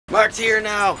Mark's here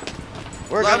now.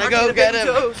 We're gonna go get him.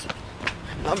 Toes.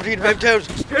 I'm gonna eat baby toes.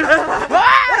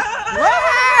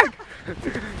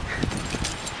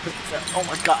 Oh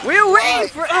my god. We're waiting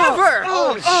forever!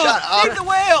 Oh, shut up. Save the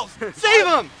whales! Save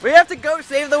them! We have to go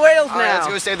save the whales now. Alright, let's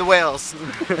go save the whales.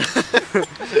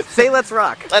 Say let's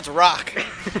rock. Let's rock.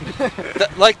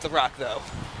 Like the rock, though.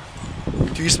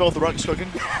 Do you smell what the rock's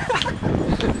cooking?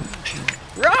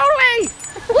 Rolly!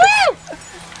 Woo!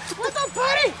 What's up,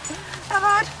 buddy? Come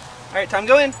on. Alright, time to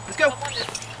go in. Let's go. Someone is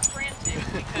frantic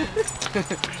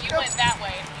because you went that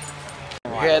way.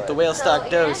 We're here at the Whale Stock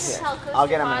Dose. I'll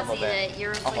get him in a little bit.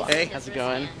 Hey, how's it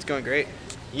going? It's going great.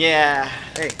 Yeah.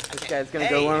 Hey, this guy's gonna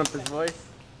go warm up his voice.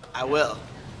 I will.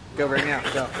 Go right now.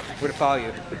 Go. We're to follow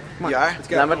you. Come on. You are? Let's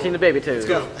go. Lamartine the baby toes. Let's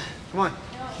go. Come on.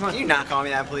 Come on. Can you not call me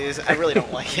that, please? I really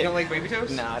don't like You it. don't like baby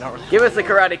toes? No, I don't really. Give us a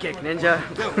karate kick, ninja.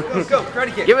 Go, go, go.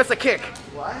 Karate kick. Give us a kick.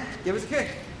 What? Give us a kick.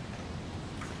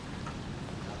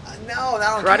 No, not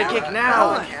on Karate camera. kick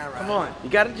now. Not on camera. Come on. You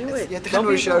gotta do it. You have to come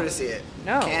to a show to see it.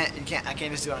 No. You can't. I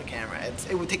can't just do it on camera.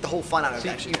 It would take the whole fun out of it. See,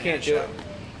 Actually, you can't do it.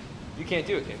 You can't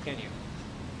do it, kid, can you?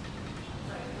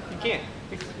 You can't.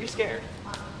 You're scared.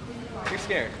 You're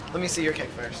scared. Let me see your kick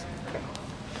first.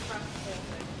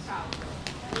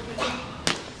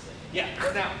 Yeah,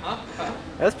 now, huh?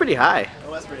 That's pretty high.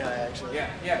 Oh, that's pretty high, actually.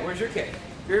 Yeah, yeah, where's your kick?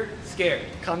 You're scared.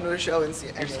 Come to a show and see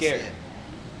it. You're scared.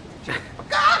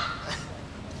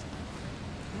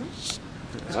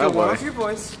 Let's go warm up your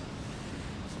voice.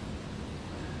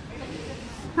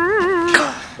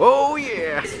 Oh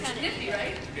yeah.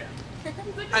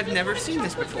 I've never seen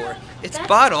this before. It's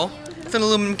bottle with an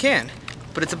aluminum can.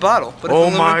 But it's a bottle, but it's Oh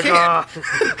an aluminum my can. god.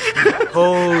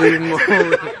 Holy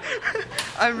moly.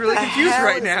 I'm really confused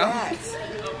right now.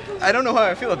 I don't know how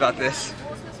I feel about this.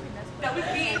 That would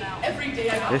be every day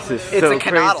I got This is It's so a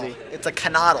canodle. crazy. It's a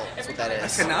canodle. That's what that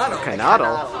is. Canado.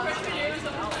 Canodle.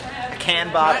 A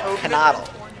can bottle. Canodle.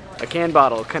 A can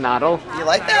bottle. Canodle. You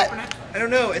like that? I don't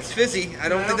know, it's fizzy. I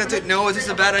don't think that's it. No, it's just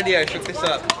a bad idea. I shook this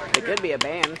up. It could be a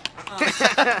band.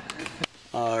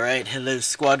 Alright, hello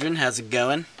squadron, how's it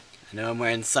going? I know I'm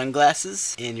wearing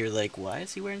sunglasses, and you're like, why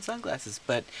is he wearing sunglasses?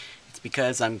 But it's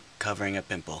because I'm covering a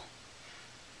pimple.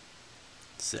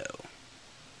 So.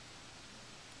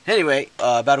 Anyway,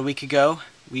 about a week ago,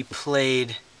 we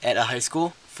played at a high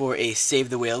school for a Save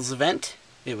the Whales event.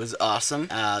 It was awesome.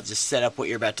 I'll just set up what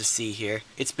you're about to see here.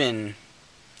 It's been,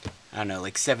 I don't know,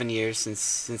 like 7 years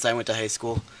since I went to high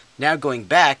school. Now going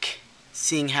back,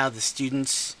 seeing how the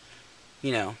students,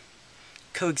 you know,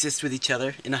 coexist with each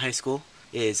other in a high school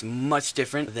is much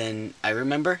different than I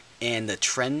remember, and the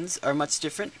trends are much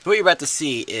different. What you're about to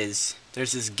see is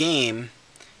there's this game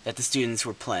that the students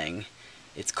were playing.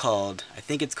 It's called, I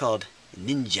think it's called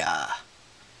Ninja.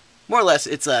 More or less,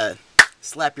 it's a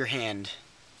slap your hand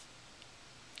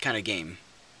kind of game.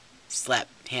 Slap,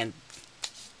 hand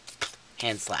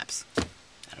slaps.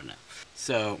 I don't know.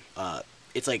 So,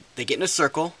 it's like they get in a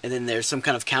circle, and then there's some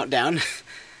kind of countdown,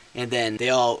 and then they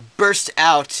all burst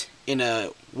out in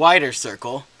a wider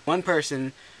circle. One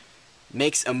person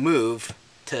makes a move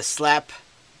to slap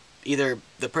either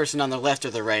the person on the left or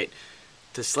the right,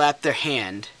 to slap their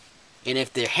hand, and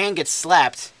if their hand gets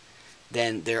slapped,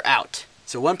 then they're out.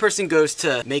 So one person goes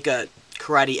to make a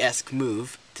karate-esque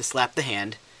move to slap the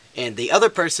hand, and the other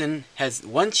person has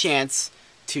one chance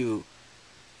to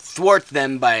thwart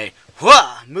them by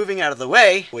moving out of the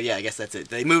way. Well, yeah, I guess that's it.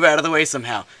 They move out of the way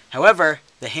somehow. However,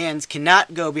 the hands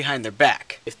cannot go behind their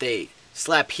back. If they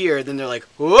slap here, then they're like,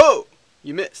 whoa,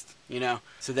 you missed, you know?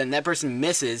 So then that person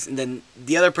misses, and then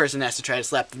the other person has to try to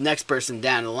slap the next person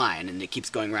down the line, and it keeps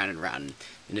going round and round.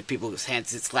 And if people's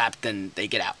hands get slapped, then they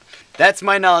get out. That's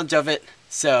my knowledge of it.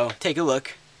 So take a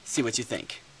look, see what you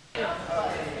think. What?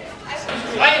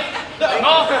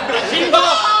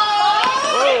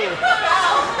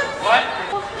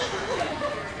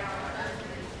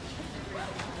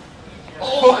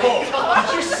 Oh,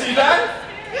 did you see that?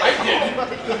 I didn't.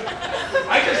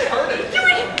 I just heard it.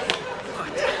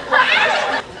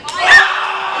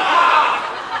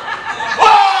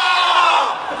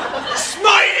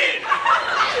 Smite it!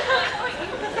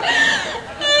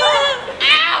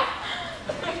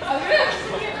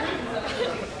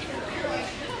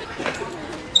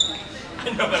 I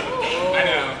know that was I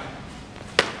know.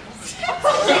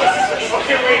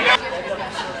 Okay, wait. Now.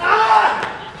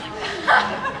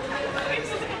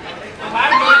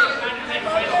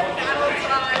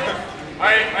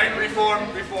 Alright, reform.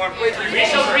 Wait, we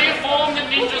shall reform the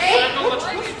ninja circle.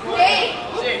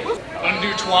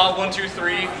 Undo twa, 1, 2,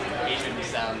 3. Asian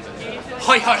sounds.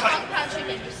 Hi. Hi.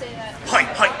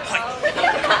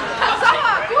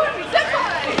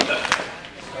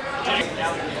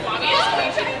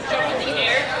 Jump in the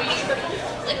air.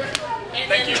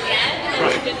 Thank you.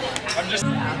 I'm just.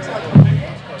 1,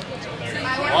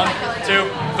 2,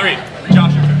 3.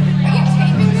 Josh, your turn.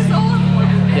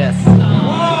 Yes.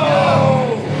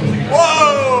 Whoa!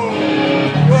 Whoa!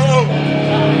 Whoa!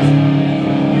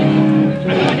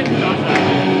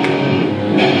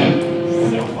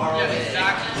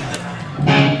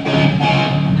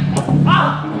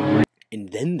 And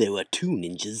then there were 2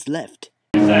 ninjas left.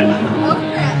 1, 2,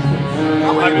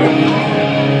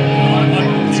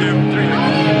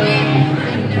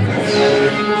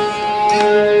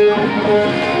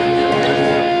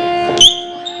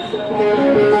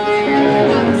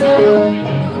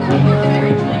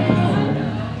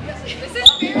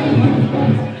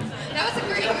 That was a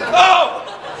great move. Oh!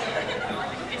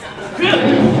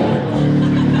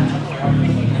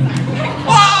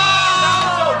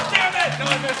 Oh! Damn it! No, I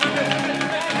missed.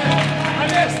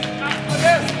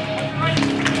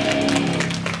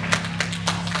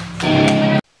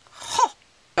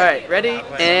 All right, ready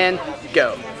and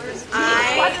go.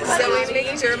 I, Zoe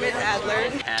McDermott Adler,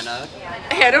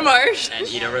 Hannah Marsh, And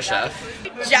Ida Rochef.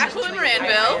 Jacqueline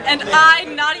Ranville, and I,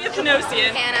 Nadia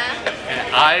Panosian. Hannah.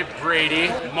 And I, Brady,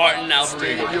 Martin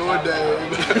Albrady.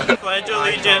 Pledge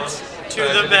allegiance to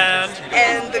the band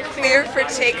and the Clear for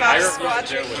Takeoff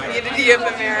Squadron Community of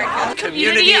America.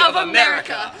 Community of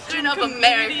America. Community of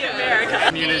America.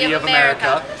 Community of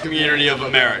America. Community of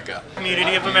America.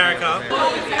 Community of America.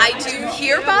 I do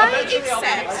hereby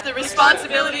accept The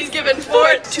responsibilities given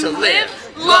forth to live,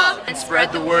 love, and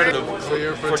Spread the word of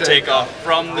Clear for Takeoff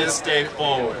from this day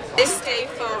forward. this day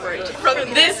forward.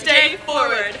 from this day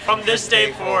forward. From this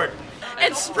day forward.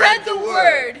 And spread the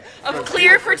word of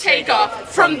Clear for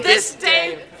Takeoff from this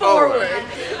day forward.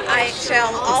 I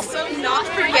shall also not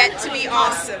forget to be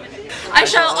awesome. I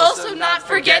shall also not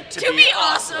forget to be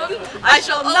awesome. I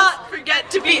shall not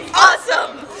forget to be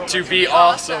awesome. To be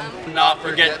awesome, not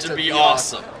forget to be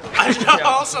awesome. I shall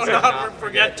also not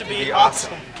forget to be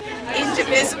awesome.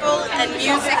 Indivisible and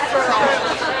music for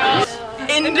all.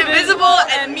 Indivisible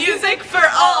and music for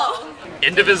all.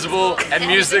 Indivisible and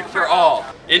music for all.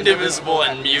 Indivisible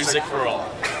and music for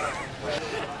all.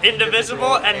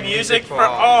 Indivisible and music for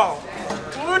all.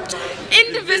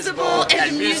 Indivisible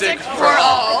and music for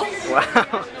all.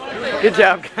 Wow. Good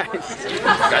job, guys. You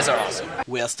guys are awesome.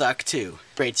 Whale Stock 2.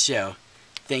 Great show.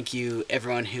 Thank you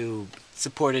everyone who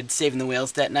supported Saving the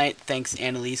Whales that night. Thanks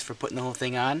Annalise for putting the whole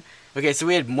thing on. Okay, so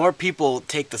we had more people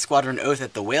take the Squadron Oath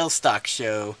at the Whale Stock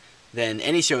show than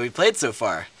any show we played so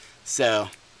far. So,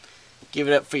 give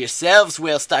it up for yourselves,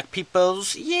 Whale Stock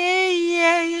peoples. Yeah,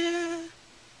 yeah, yeah.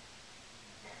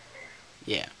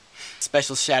 Yeah.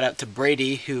 Special shout out to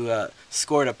Brady who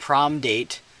scored a prom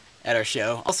date at our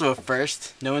show. Also a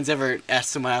first. No one's ever asked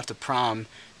someone out to prom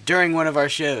during one of our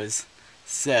shows.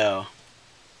 So,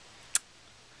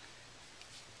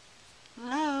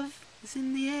 love is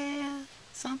in the air.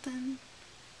 Something.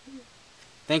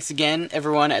 Thanks again,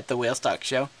 everyone at the Whale Stock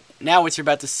show. Now what you're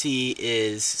about to see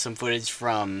is some footage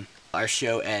from our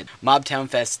show at Mobtown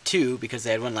Fest 2, because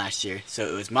they had one last year. So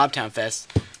it was Mobtown Fest.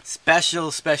 Special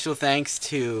thanks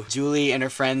to Julie and her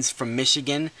friends from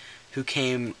Michigan who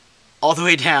came all the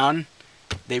way down.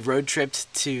 They road tripped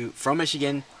from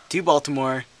Michigan to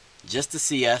Baltimore just to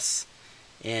see us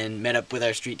and met up with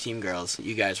our street team girls.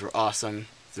 You guys were awesome.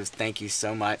 So thank you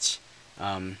so much.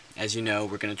 As you know,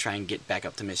 we're going to try and get back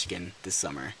up to Michigan this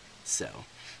summer. So,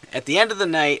 at the end of the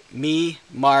night, me,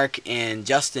 Mark, and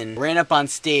Justin ran up on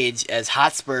stage as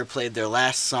Hotspur played their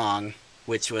last song,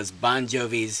 which was Bon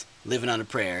Jovi's Living on a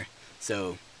Prayer.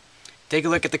 So, take a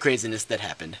look at the craziness that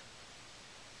happened.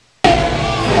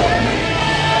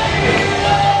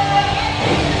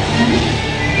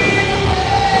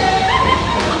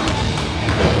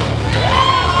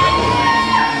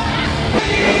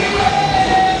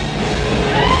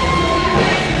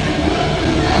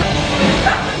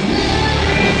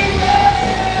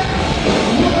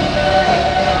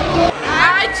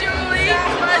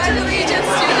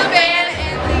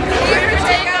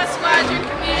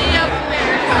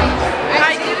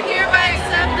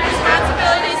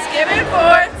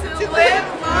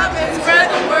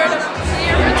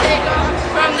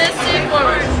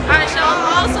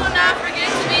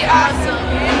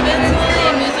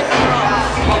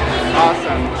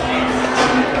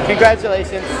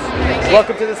 Congratulations.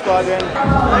 Welcome to the squadron. We're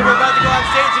about to go on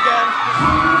stage again.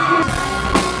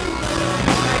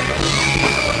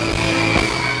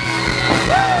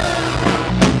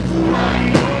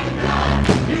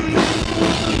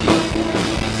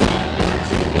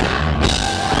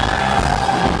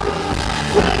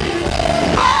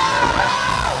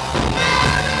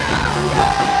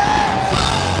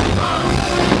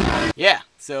 Yeah,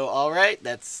 so alright,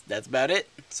 that's about it.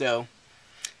 So,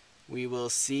 We will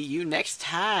see you next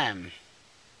time.